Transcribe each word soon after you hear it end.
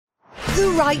The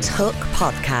Right Hook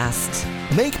Podcast.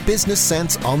 Make business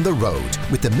sense on the road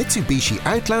with the Mitsubishi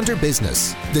Outlander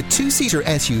Business. The two-seater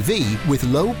SUV with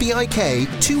low BIK,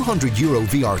 €200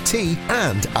 VRT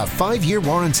and a 5-year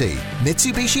warranty.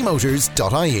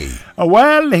 MitsubishiMotors.ie.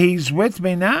 Well, he's with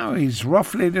me now. He's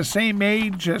roughly the same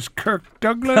age as Kirk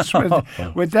Douglas.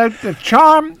 Without the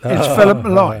charm, it's Philip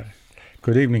Molloy.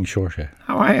 Good evening, Shorty.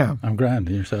 How are you? I'm grand.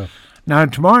 And yourself? Now,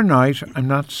 tomorrow night, I'm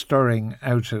not stirring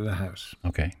out of the house.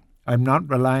 Okay. I'm not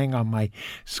relying on my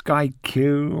Sky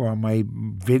Q or my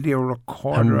video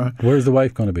recorder. Where's the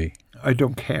wife going to be? I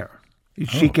don't care.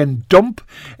 She can dump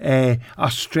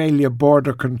Australia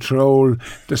border control,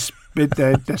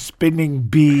 the spinning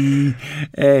bee,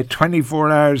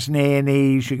 24 hours in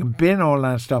A&E. She can bin all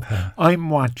that stuff. I'm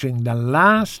watching the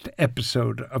last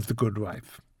episode of The Good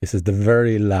Wife. This is the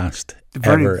very last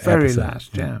very episode.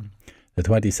 Last, yeah. The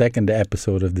 22nd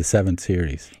episode of the 7th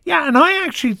series. Yeah, and I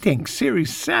actually think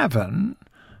Series 7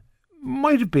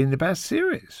 might have been the best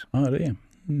series. Oh, do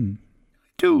you?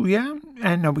 Do, yeah.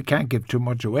 And no, we can't give too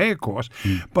much away, of course.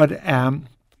 But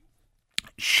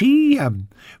she,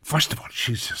 first of all,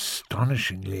 she's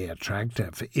astonishingly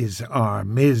attractive, is our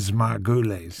Ms.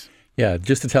 Margulies. Yeah,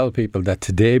 just to tell people that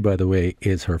today, by the way,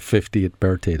 is her 50th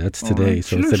birthday. That's today. Right.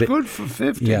 So she looks today, good for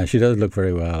 50. Yeah, she does look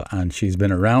very well. And she's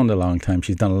been around a long time.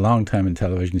 She's done a long time in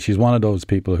television. She's one of those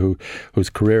people whose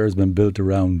career has been built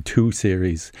around 2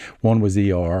 series. One was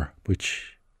ER,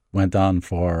 which went on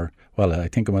for... Well, I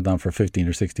think it went on for 15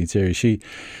 or 16 series. She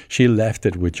left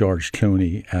it with George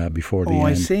Clooney before the end. Oh,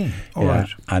 I see. All right.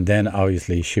 And then,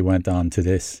 obviously, she went on to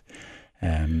this. But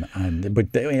one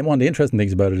of the interesting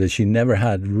things about it is she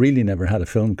really never had a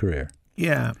film career.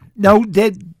 Yeah. No, the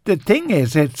thing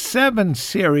is, it's 7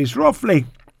 series, roughly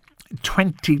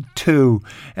 22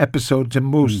 episodes in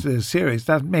most of the series.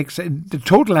 That makes it, the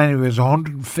total anyway is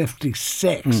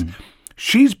 156.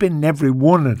 She's been in every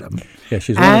one of them. Yeah,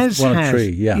 she's one of 3,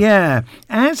 yeah. Yeah,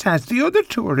 as has. The other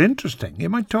 2 are interesting. You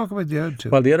might talk about the other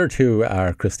 2. Well, the other 2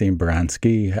 are Christine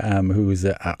Baranski, who's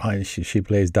she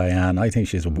plays Diane. I think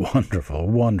she's a wonderful,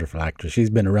 wonderful actress. She's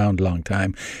been around a long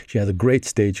time. She has a great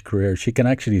stage career. She can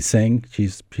actually sing.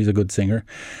 She's a good singer.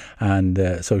 And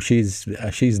so she's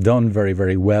done very,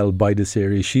 very well by the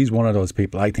series. She's one of those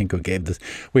people, I think, who gave this.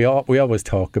 We always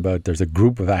talk about there's a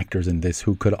group of actors in this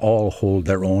who could all hold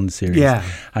their own series. Yeah.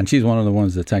 And she's one of the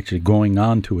ones that's actually going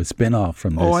on to a spin-off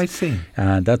from this. Oh, I see.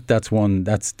 And that's one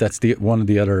of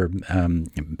the other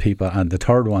people. And the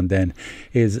third one then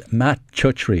is Matt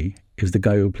Chutry, is the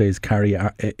guy who plays Carrie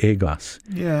Agos.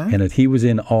 Yeah. In it. He was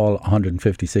in all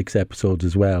 156 episodes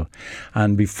as well.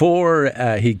 And before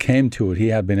he came to it, he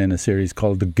had been in a series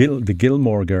called The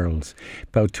Gilmore Girls,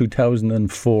 about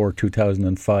 2004,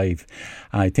 2005.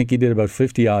 I think he did about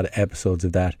 50 odd episodes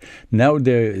of that. Now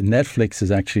Netflix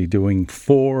is actually doing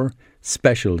 4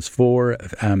 specials, 4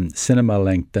 cinema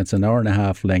length, that's an hour and a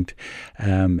half length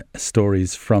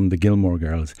stories from the Gilmore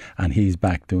Girls, and he's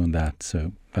back doing that.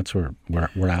 So that's where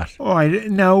we're at. Oh,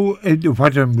 now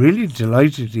what I'm really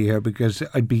delighted to hear, because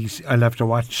I'll have to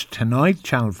watch tonight,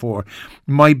 Channel 4,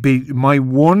 might be my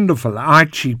wonderful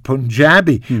Archie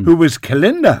Punjabi, who was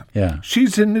Kalinda. Yeah.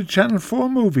 She's in the Channel 4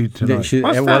 movie tonight. What's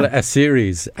that? Well, a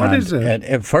series. What is it?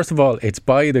 And first of all, it's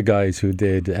by the guys who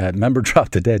did, remember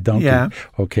Drop the Dead Donkey? Yeah.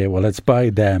 Okay, well, it's by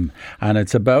them. And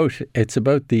it's about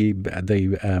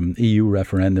the EU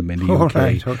referendum in the UK.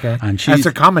 Right, okay. And it's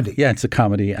a comedy. Yeah, it's a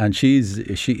comedy. And she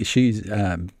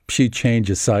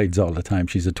changes sides all the time.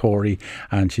 She's a Tory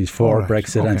and she's for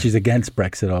Brexit and she's against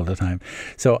Brexit all the time.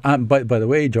 So, by the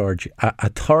way, George, a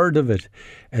third of it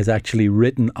is actually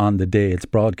written on the day it's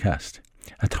broadcast.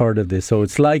 A third of this. So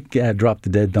it's like Drop the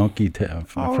Dead Donkey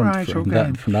from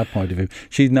that point of view.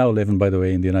 She's now living, by the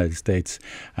way, in the United States.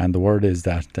 And the word is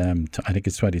that I think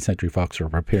it's 20th Century Fox are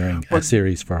preparing a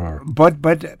series for her. But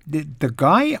the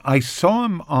guy, I saw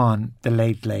him on The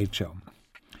Late Late Show.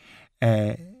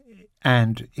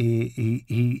 And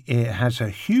he has a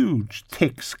huge,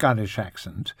 thick Scottish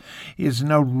accent. He has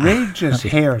an outrageous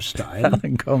hairstyle.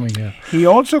 He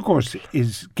also, of course,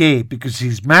 is gay because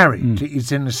he's married.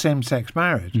 He's in a same-sex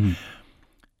marriage.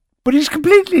 But he's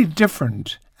completely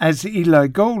different as Eli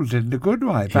Gold in The Good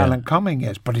Wife, Alan Cumming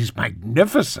is, but he's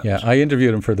magnificent. Yeah, I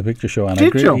interviewed him for the picture show, and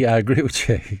Did you? Yeah, I agree with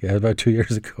you. Yeah, about 2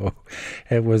 years ago,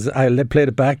 I played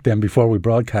it back then before we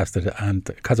broadcasted it, and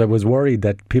because I was worried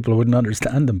that people wouldn't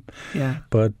understand him. Yeah,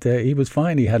 but he was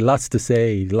fine. He had lots to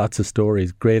say, lots of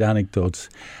stories, great anecdotes,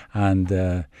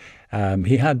 and.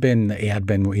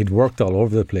 He'd worked all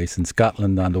over the place in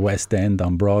Scotland, on the West End,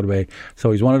 on Broadway.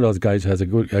 So he's one of those guys who has a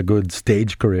good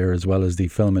stage career as well as the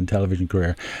film and television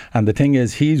career. And the thing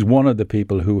is, he's one of the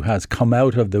people who has come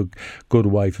out of The Good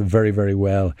Wife very, very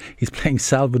well. He's playing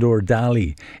Salvador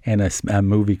Dali in a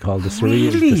movie called The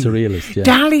Surrealist. Yeah.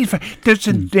 Dali,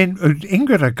 then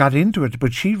Ingrid got into it,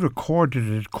 but she recorded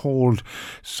it called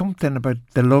something about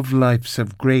the love lives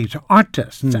of great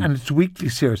artists, and it's a weekly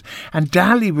series. And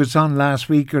Dali was on last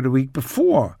week or the week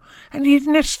before. And he had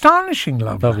an astonishing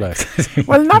love life.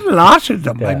 Well, not a lot of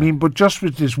them, I mean, but just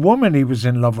with this woman he was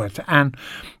in love with. And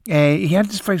he had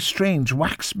this very strange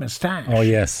wax moustache. Oh,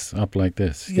 yes, up like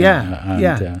this.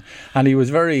 Yeah. And he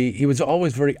was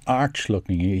always very arch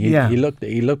looking. He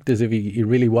looked as if he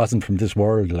really wasn't from this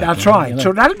world. That's right. You know?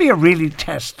 So that'll be a really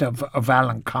test of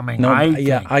Alan Cumming, I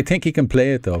think. I think he can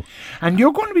play it, though. And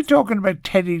you're going to be talking about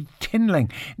Teddy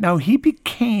Tinling. Now, he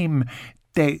became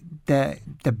the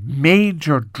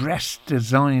major dress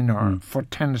designer for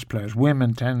tennis players,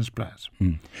 women tennis players,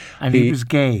 and he was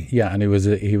gay. Yeah, and he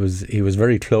was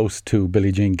very close to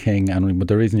Billie Jean King. But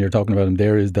the reason you're talking about him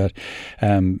there is that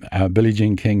Billie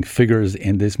Jean King figures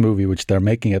in this movie, which they're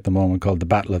making at the moment, called The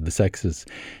Battle of the Sexes.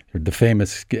 The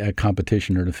famous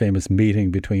competition or the famous meeting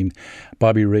between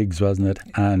Bobby Riggs, wasn't it,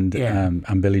 and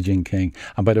Billie Jean King.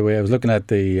 And by the way, I was looking at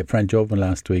the French Open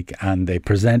last week, and they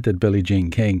presented Billie Jean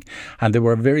King, and there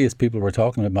were various people were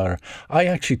talking about her. I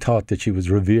actually thought that she was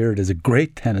revered as a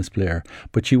great tennis player,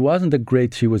 but she wasn't a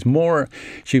great. She was more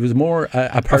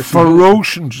a person, a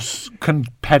ferocious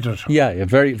competitor. Yeah,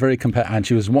 very, very competitive, and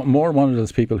she was more one of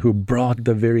those people who brought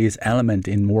the various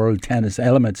in world tennis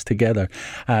elements together.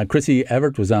 Chrissy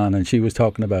Everett was on, and she was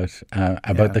talking about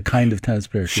the kind of tennis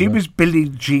player she was. Billie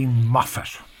Jean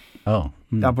Moffat. Oh.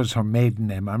 That was her maiden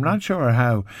name. I'm not sure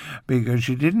how, because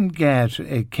she didn't get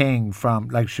a king from,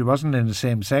 like, she wasn't in a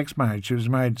same-sex marriage. She was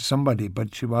married to somebody,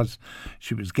 but she was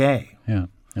gay. Yeah.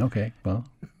 Okay. Well.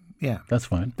 Yeah. That's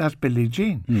fine. That's Billie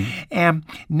Jean.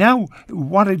 Now,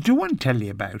 what I do want to tell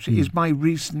you about is my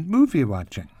recent movie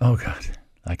watching. Oh God,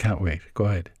 I can't wait. Go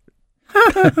ahead.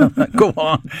 Go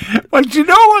on. Well, do you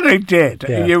know what I did?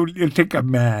 Yeah. You think I'm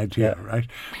mad here, right?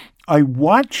 I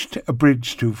watched A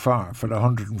Bridge Too Far for the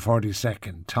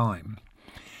 142nd time,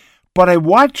 but I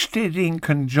watched it in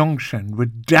conjunction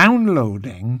with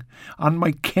downloading on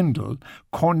my Kindle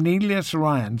Cornelius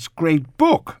Ryan's great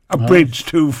book, A Bridge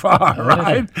Too Far,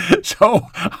 right? So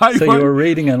you were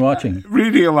reading and watching?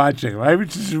 Reading and watching, right?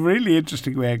 Which is a really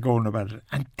interesting way of going about it.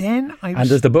 And then And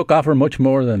does the book offer much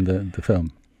more than the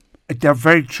film? They're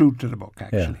very true to the book,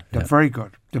 actually. Yeah, They're very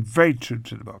good. They're very true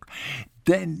to the book.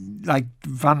 Then, like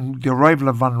the arrival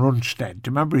of Van Rundstedt, do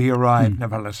you remember he arrived and the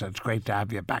fella said, it's great to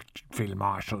have you back, Field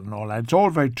Marshal and all that. It's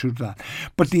all very true to that.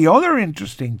 But the other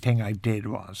interesting thing I did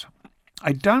was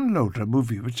I downloaded a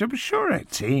movie which I was sure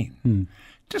I'd seen,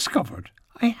 discovered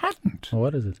I hadn't. Well,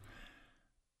 what is it?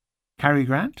 Cary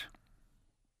Grant.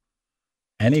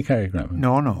 Any Cary Grant movie?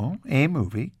 No, a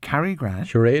movie, Cary Grant.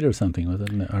 Charade or something, was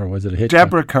it? Or was it a hit?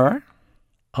 Deborah Kerr.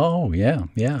 Oh, yeah,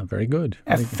 very good.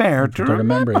 Affair to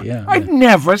remember. Yeah, I'd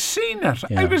never seen it.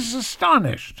 Yeah. I was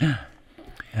astonished.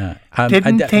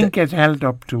 Didn't think it held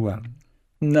up too well.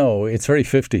 No, it's very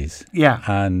 50s. Yeah.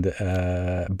 And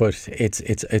but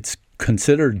it's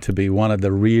considered to be one of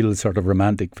the real sort of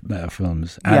romantic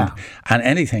films. And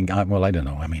anything, well, I don't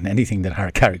know. I mean, anything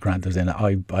that Cary Grant was in,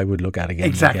 I would look at again.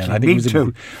 Exactly. And again. I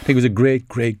think he was a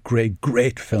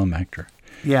great film actor.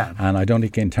 Yeah. And I don't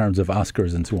think in terms of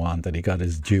Oscars and so on that he got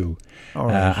his due.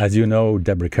 Right. As you know,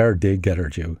 Deborah Kerr did get her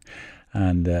due.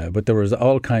 And but there was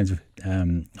all kinds of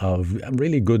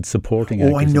really good supporting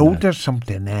actors. Oh, I know there's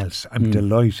something else. I'm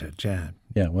delighted, yeah.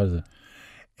 Yeah, what is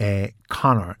it?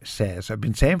 Connor says, I've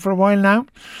been saying for a while now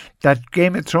that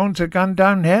Game of Thrones had gone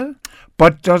downhill,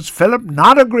 but does Philip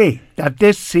not agree that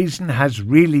this season has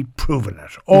really proven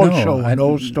it?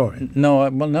 No story. No,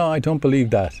 I don't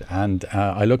believe that. And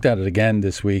I looked at it again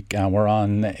this week, and we're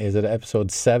on, is it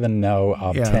episode 7 now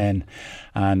of 10?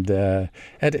 And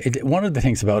one of the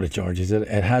things about it, George, is that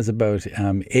it has about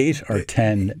 8 or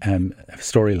 10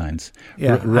 storylines.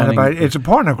 Yeah, it's a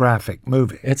pornographic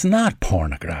movie. It's not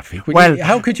pornographic. Well,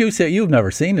 how could you say you've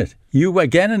never seen it? You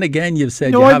again and again you've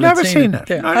said you haven't seen it.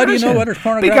 No, how do you know whether it's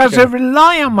pornographic? Because I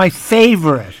rely on my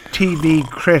favourite TV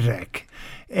critic,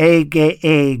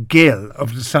 A.G.A. Gill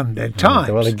of the Sunday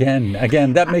Times. Well, again,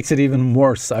 that makes it even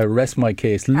worse. I rest my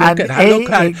case.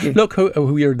 Look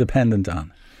who you're dependent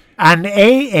on. And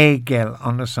A. Gill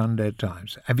on the Sunday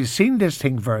Times. Have you seen this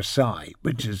thing Versailles,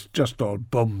 which is just all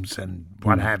bums and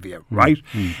what have you, right?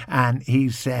 And he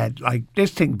said, like,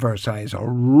 this thing Versailles is a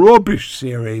rubbish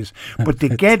series, but they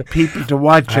get people to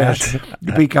watch it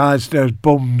because there's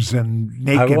bums and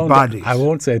naked bodies. I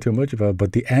won't say too much about it,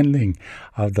 but the ending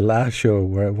of the last show,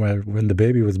 where when the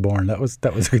baby was born, that was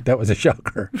a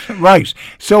shocker. Right.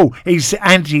 So he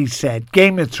said,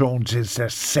 Game of Thrones is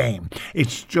the same.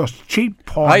 It's just cheap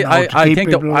porn. I think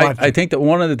that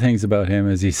one of the things about him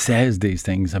is he says these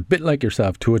things a bit like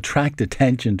yourself to attract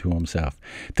attention to himself,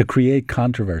 to create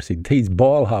controversy. He's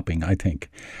ball hopping, I think,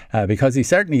 because he's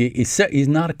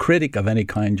not a critic of any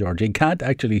kind, George. He can't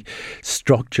actually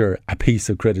structure a piece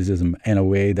of criticism in a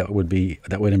way that would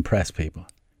impress people.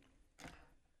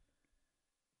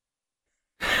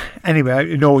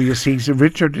 Anyway, you see, so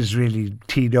Richard is really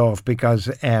teed off because,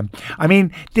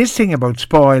 this thing about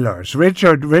spoilers,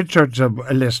 Richard's a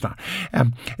listener.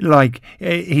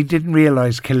 He didn't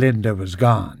realise Kalinda was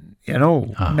gone.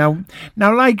 Now,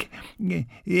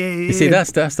 you see,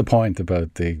 that's the point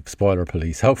about the spoiler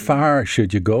police. How far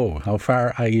should you go? How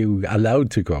far are you allowed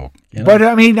to go? But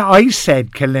I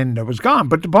said Kalinda was gone.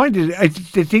 But the point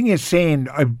is, the thing is saying,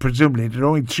 presumably, that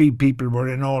only 3 people were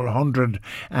in all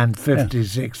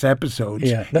 156 episodes.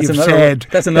 Yeah, that's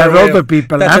other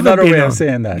people that's haven't another been way on. of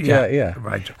saying that. Yeah.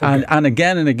 Right. Okay. And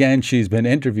again and again, she's been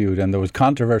interviewed, and there was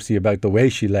controversy about the way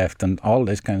she left and all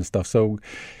this kind of stuff. So,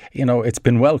 it's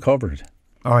been well covered.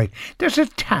 All right. There's a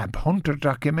Tab Hunter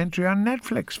documentary on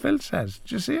Netflix, Phil says.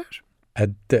 Did you see it?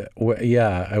 It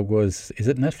was. Is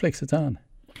it Netflix it's on?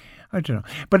 I don't know.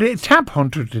 But Tab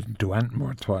Hunter didn't do anything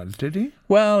worthwhile, did he?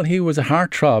 Well, he was a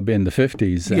heartthrob in the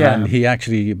 50s, and he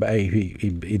actually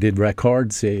he did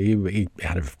records. He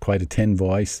had quite a thin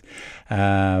voice,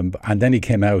 and then he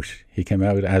came out. He came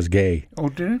out as gay. Oh,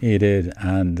 did he? He did,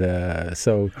 and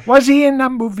so was he in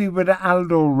that movie with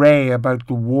Aldo Ray about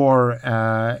the war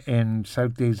in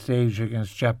Southeast Asia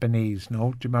against Japanese?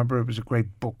 No, do you remember? It was a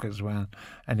great book as well.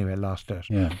 Anyway, lost it.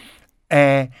 Yeah.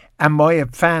 Am I a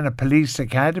fan of Police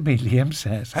Academy? Liam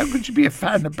says. How could you be a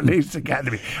fan of Police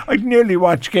Academy? I'd nearly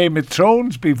watch Game of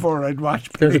Thrones before I'd watch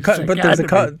Police Academy. But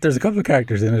there's a couple of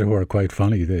characters in it who are quite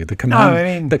funny.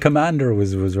 The commander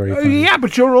was very funny. Yeah,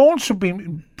 but you're also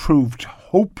being proved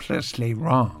hopelessly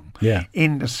wrong. Yeah.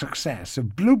 In the success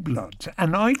of Blue Bloods.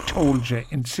 And I told you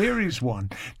in Series 1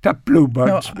 that Blue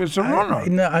Bloods was a runner.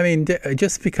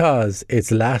 Just because it's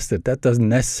lasted, that doesn't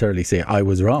necessarily say I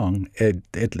was wrong.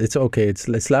 It's okay.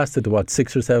 It's lasted,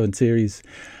 6 or 7 series.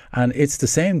 And it's the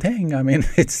same thing.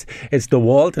 It's the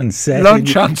Walton set.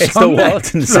 Lunch on Sunday. It's the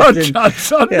Walton set. Lunch on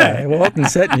Sunday. Yeah, Walton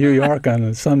set in New York on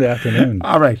a Sunday afternoon.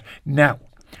 All right. Now,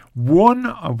 when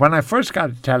I first got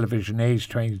a television, age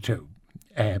 22,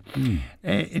 in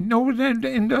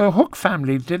the Hook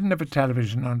family didn't have a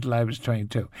television until I was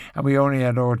 22, and we only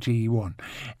had RTE1.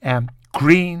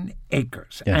 Green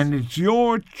Acres, yes. And it's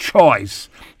your choice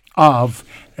of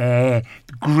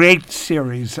great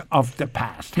series of the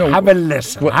past. No, have a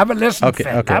listen. Have a listen. Okay.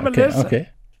 Have a listen. Okay.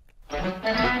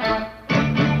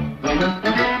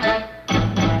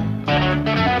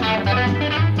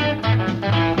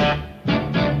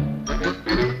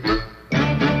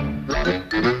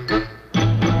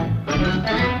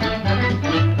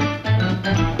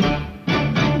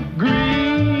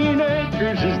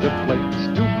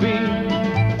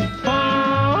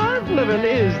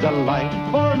 The life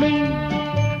for me,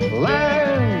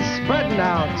 land spreading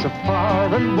out so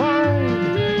far and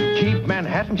wide. Keep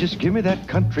Manhattan, just give me that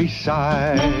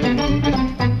countryside.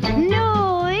 New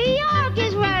York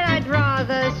is where I'd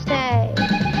rather stay.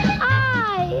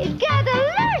 I get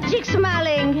allergic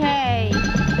smelling hay.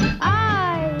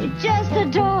 I just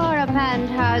adore a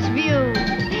penthouse view.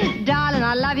 Darling,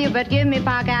 I love you, but give me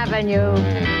Park Avenue.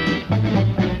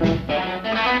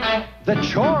 The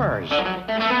chores.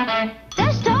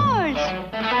 The stores.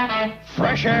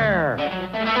 Fresh air.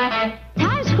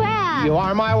 Times Square. You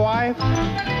are my wife.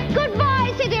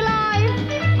 Goodbye, city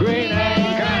life. Green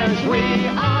Acres, we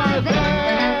are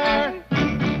there.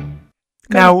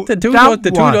 Now, the two of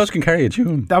those can carry a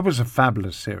tune. That was a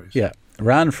fabulous series. Yeah.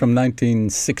 Ran from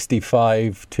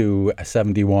 1965 to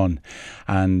 71,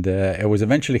 and it was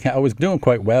eventually. I was doing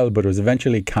quite well, but it was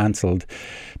eventually cancelled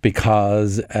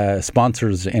because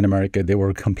sponsors in America, they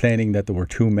were complaining that there were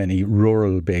too many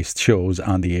rural-based shows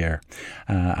on the air,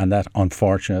 and that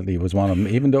unfortunately was one of them.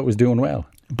 Even though it was doing well.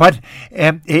 But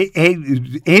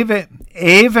Ava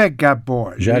Eva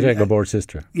Gabor. Zsa Zsa Gabor's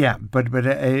sister. Yeah, but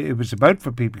it was about,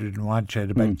 for people who didn't watch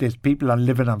it, about this people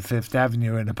living on Fifth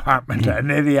Avenue in an apartment,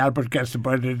 and Eddie Albert gets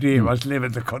about it. He wants to live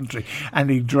in the country, and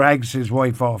he drags his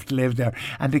wife off to live there,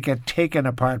 and they get taken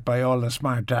apart by all the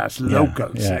smart-ass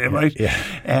locals, right? Yeah.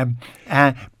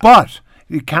 But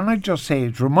can I just say,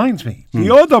 it reminds me,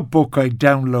 the other book I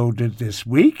downloaded this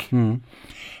week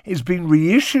is being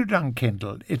reissued on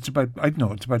Kindle. It's about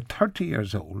 30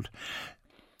 years old.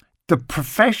 The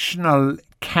Professional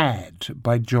Cad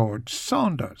by George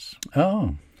Saunders.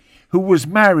 Oh. Who was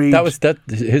married... That was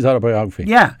his autobiography.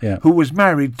 Yeah. Who was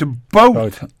married to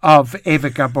both of Eva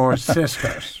Gabor's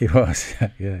sisters. He was,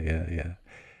 yeah.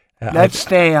 Let's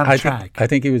stay on track. I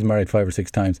think he was married 5 or 6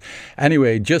 times.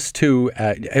 Anyway, just to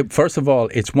first of all,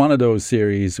 it's one of those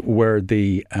series where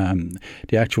the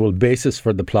actual basis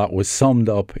for the plot was summed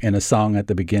up in a song at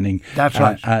the beginning. That's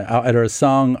right. Either a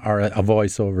song or a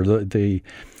voiceover.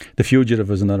 The Fugitive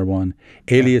was another one.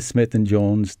 Alias Smith and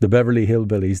Jones, the Beverly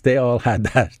Hillbillies. They all had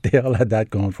that. They all had that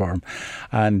going for them.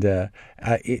 And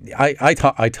I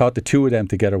thought the two of them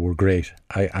together were great.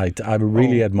 I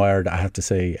really admired, I have to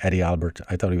say, Eddie Albert.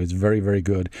 I thought he was very, very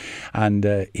good, and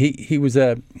he was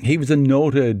a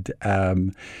noted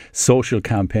social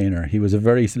campaigner. He was a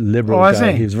very liberal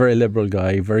guy. He was a very liberal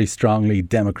guy, very strongly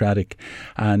democratic,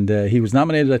 and he was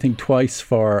nominated, I think, twice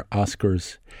for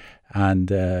Oscars,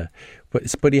 and.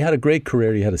 But he had a great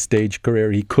career. He had a stage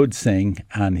career. He could sing,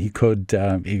 and he could.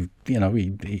 He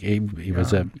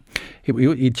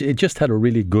just had a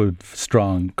really good,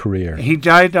 strong career. He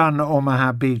died on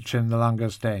Omaha Beach in The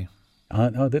Longest Day.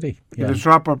 Oh, did he? Yeah. It was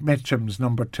Robert Mitchum's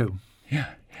number 2. Yeah.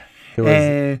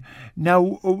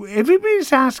 Now,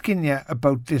 everybody's asking you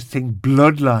about this thing,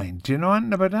 Bloodline. Do you know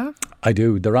anything about that? I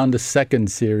do. They're on the second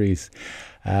series.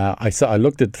 I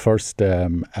looked at the first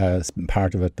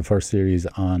part of it, the first series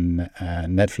on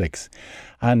Netflix,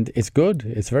 and it's good.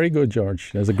 It's very good,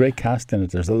 George. There's a great cast in it.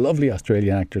 There's a lovely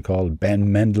Australian actor called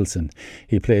Ben Mendelsohn.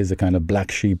 He plays a kind of black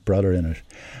sheep brother in it,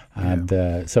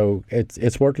 and so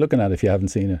it's worth looking at if you haven't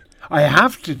seen it. I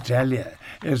have to tell you,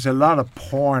 there's a lot of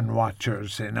porn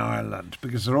watchers in Ireland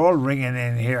because they're all ringing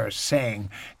in here saying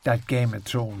that Game of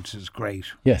Thrones is great.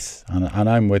 Yes, and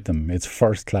I'm with them. It's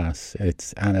first class.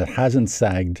 And it hasn't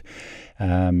sagged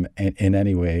in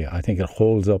any way. I think it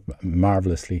holds up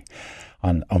marvellously.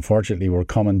 And unfortunately, we're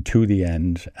coming to the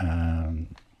end,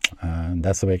 and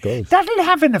that's the way it goes. That'll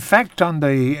have an effect on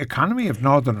the economy of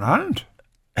Northern Ireland.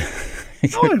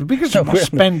 No, because we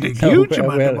spend a huge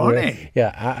amount of money.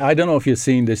 I don't know if you've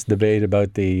seen this debate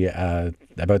about the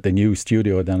new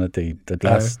studio down at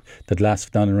that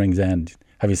last down in Rings End.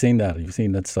 Have you seen that? Have you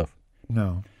seen that stuff?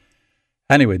 No.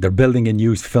 Anyway, they're building a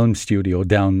new film studio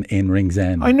down in Rings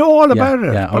End. I know all about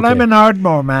it, but I'm an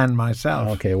Ardmore man myself.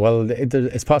 Okay, well,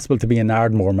 it's possible to be an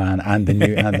Ardmore man and the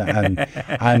new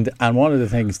and one of the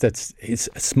things it's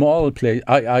a small place.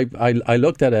 I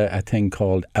looked at a thing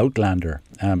called Outlander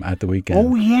at the weekend.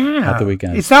 Oh yeah, at the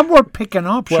weekend. Is that worth picking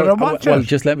up? Should I watch it? Well,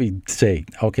 just let me say.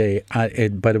 Okay,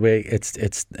 by the way,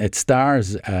 it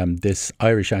stars this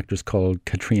Irish actress called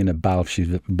Katrina Balfe.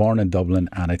 She's born in Dublin,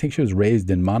 and I think she was raised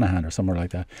in Monaghan or somewhere like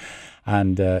that.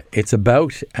 And it's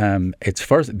about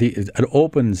it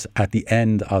opens at the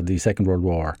end of the Second World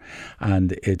War,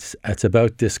 and it's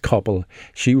about this couple.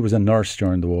 She was a nurse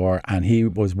during the war, and he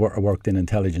worked in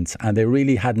intelligence, and they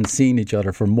really hadn't seen each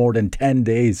other for more than 10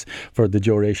 days for the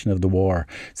duration of the war.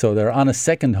 So they're on a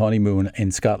second honeymoon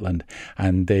in Scotland,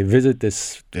 and they visit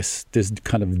this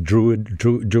kind of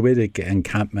druidic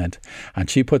encampment,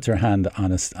 and she puts her hand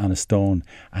on a stone,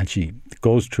 and she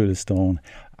goes through the stone.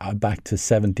 Back to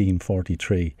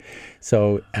 1743.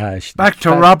 So back to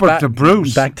Robert the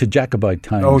Bruce. Back to Jacobite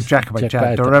times. Oh, Jacobite,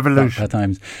 the revolution.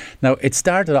 Times. Now, it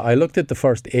started, I looked at the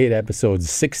first 8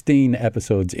 episodes, 16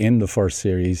 episodes in the first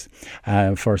series.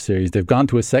 They've gone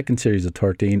to a second series of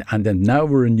 13, and then now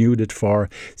we renewed it for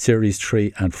series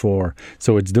 3 and 4.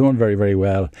 So it's doing very, very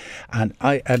well. And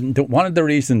one of the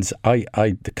reasons I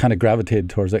kind of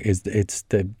gravitated towards it is it's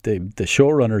the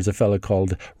showrunner is a fellow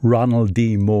called Ronald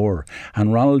D. Moore.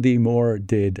 And Ronald D. Moore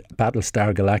did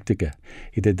Battlestar Galactica.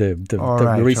 He did the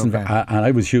recent, and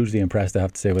I was hugely impressed, I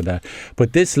have to say, with that.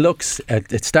 But this looks,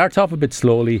 it starts off a bit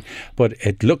slowly, but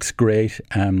it looks great.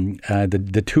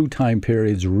 The 2 time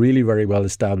periods really very well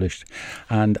established,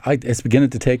 and it's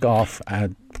beginning to take off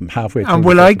halfway through. And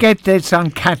will I get this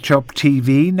on catch-up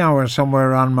TV now or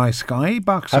somewhere on my Sky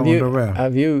box? Have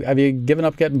you given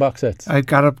up getting box sets? I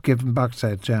got up giving box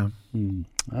sets, yeah.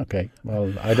 Okay,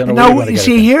 well, I don't know. Now, you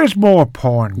see, here's more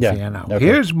porn for you now. Okay.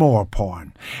 Here's more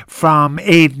porn from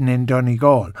Aidan in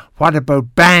Donegal. What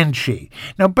about Banshee?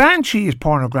 Now, Banshee is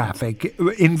pornographic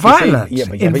in violence.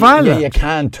 You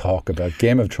can't talk about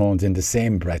Game of Thrones in the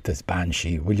same breath as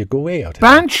Banshee. Will you go away out of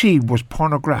Banshee was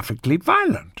pornographically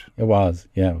violent. It was,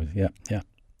 yeah.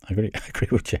 I agree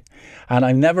with you. And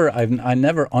I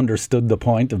never understood the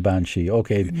point of Banshee.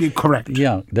 Okay, correct.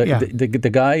 Yeah, the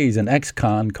guy, he's an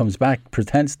ex-con, comes back,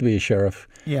 pretends to be a sheriff.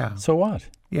 Yeah. So what?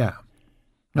 Yeah.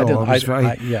 No,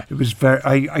 it was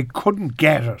very. I couldn't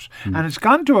get it, and it's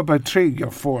gone to about 3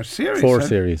 or 4 series. 4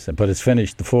 series, but it's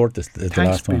finished. The 4th is the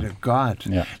last one. Thanks be to God.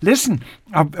 Yeah. Listen,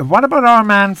 what about our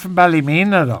man from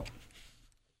Ballymena though?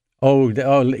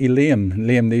 Liam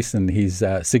Neeson, he's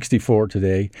 64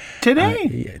 today.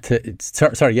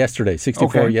 Yesterday,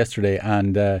 64 yesterday,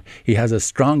 and he has a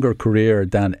stronger career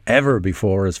than ever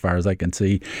before, as far as I can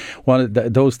see. One of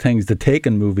those things, the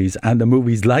Taken movies and the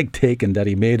movies like Taken that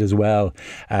he made as well,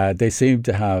 they seem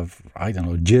to have, I don't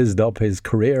know, jizzed up his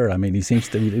career. I mean, he seems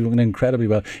to be doing incredibly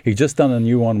well. He's just done a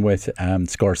new one with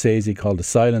Scorsese called The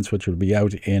Silence, which will be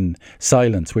out in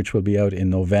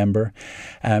November.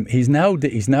 He's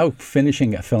now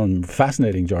finishing a film,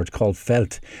 fascinating, George, called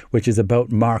Felt, which is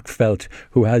about Mark Felt,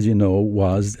 who, as you know,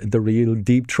 was the real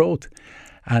Deep Throat.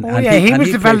 He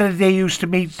was the fella that they used to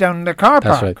meet down in the car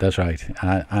park. That's right.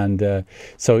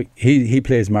 So he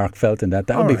plays Mark Felt in that.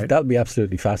 That'll be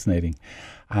absolutely fascinating.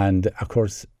 And of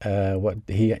course, what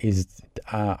he is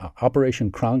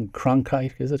Operation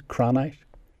Cronkite, is it Cronite?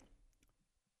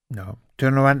 No,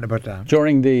 don't know anything about that.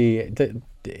 During the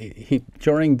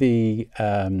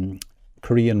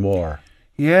Korean War.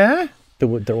 Yeah?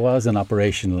 There was an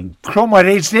operation. Cromite,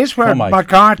 is this where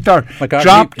MacArthur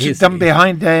dropped them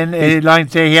behind the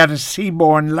lines there? He had a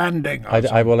seaborne landing. I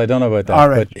don't know about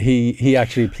that, but he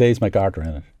actually plays MacArthur in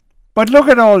it. But look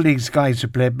at all these guys who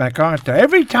played MacArthur.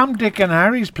 Every Tom, Dick and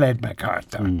Harry's played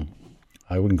MacArthur.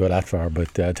 I wouldn't go that far,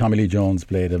 but Tommy Lee Jones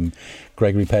played him,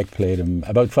 Gregory Peck played him,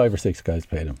 about 5 or 6 guys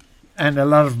played him. And a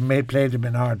lot of them played him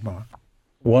in Ardmore.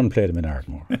 One played him in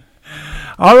Ardmore.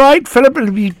 All right, Philip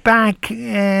will be back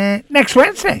next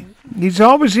Wednesday. He's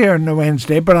always here on the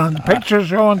Wednesday, but on the picture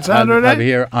show on Saturday. I'll be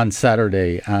here on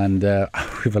Saturday, and we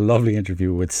have a lovely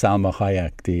interview with Salma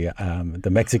Hayek, the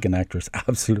Mexican actress.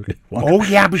 Absolutely wonderful. Oh,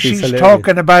 yeah, but she's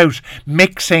talking about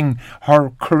mixing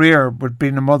her career with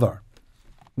being a mother.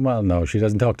 Well, no, she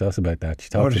doesn't talk to us about that. She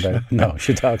talks about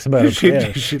her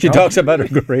career. She talks about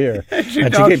her career. And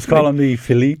she keeps calling me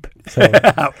Philippe. So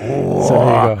there you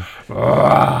go.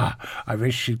 I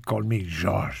wish she'd call me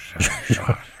George.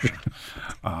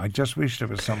 I just wish there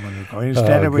was someone who called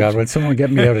will someone get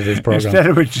me out of this program? Instead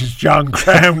of which is John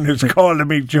Crown who's calling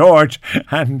me George,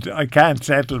 and I can't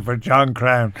settle for John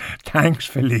Crown. Thanks,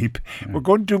 Philippe. We're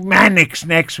going to do Mannix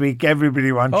next week.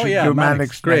 Everybody wants to do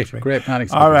Mannix next week. Great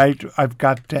Mannix. All right, I've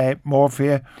got more for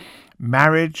you.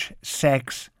 Marriage,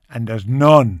 sex, and there's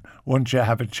none once you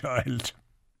have a child.